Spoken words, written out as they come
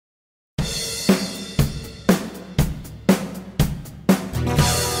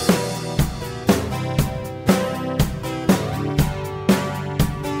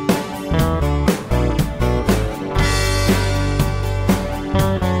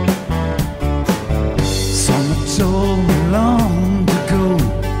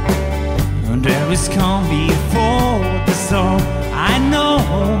always come before the storm. I know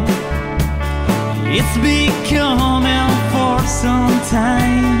it's been coming for some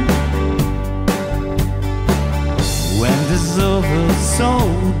time. When this over, so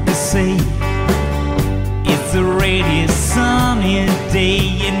they say it's a rainy, sunny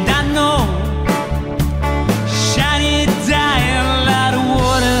day, and I know shiny dial out of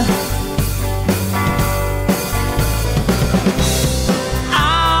water.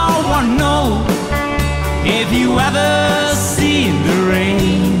 I wanna know if you ever seen the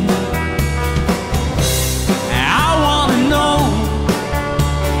rain. I wanna know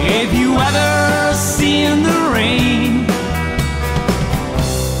if you ever seen the rain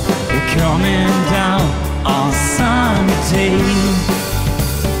coming down on a sunny day.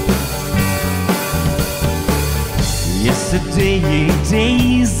 Yesterday,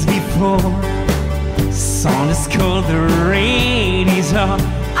 days before, sun is cold, the rain is hot.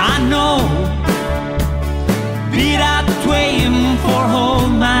 I know, be that waiting for all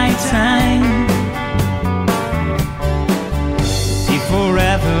my time. Be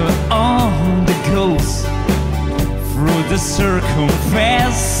forever on the coast, through the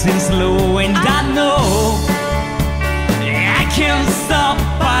circumference slow, and I know I can't stop,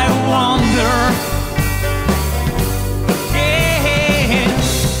 I wonder. Yeah,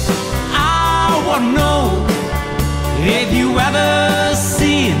 I wanna know if you ever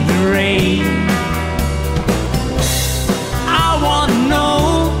seen the rain. I wanna know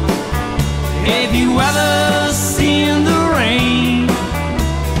if you ever seen the rain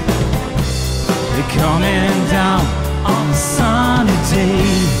coming down on a sunny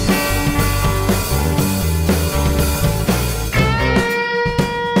day.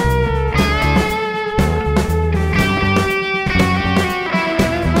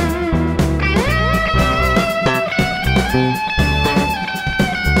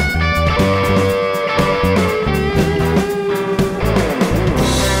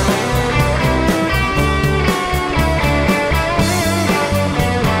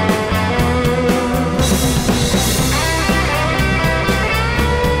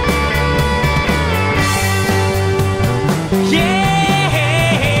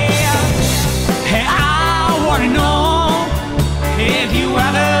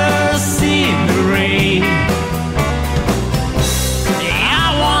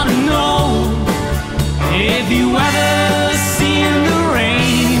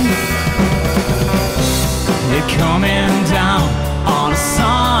 Coming down on a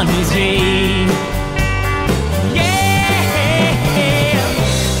sunny day. Yeah,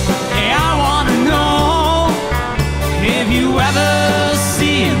 I wanna know if you ever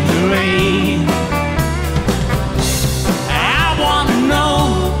seen the rain. I wanna know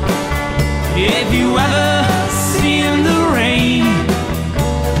if you ever seen the rain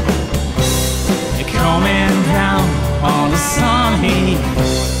coming down on a sunny.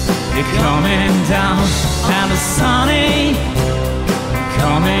 Coming down on a sunny,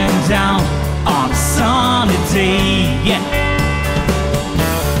 coming down on a sunny day, yeah.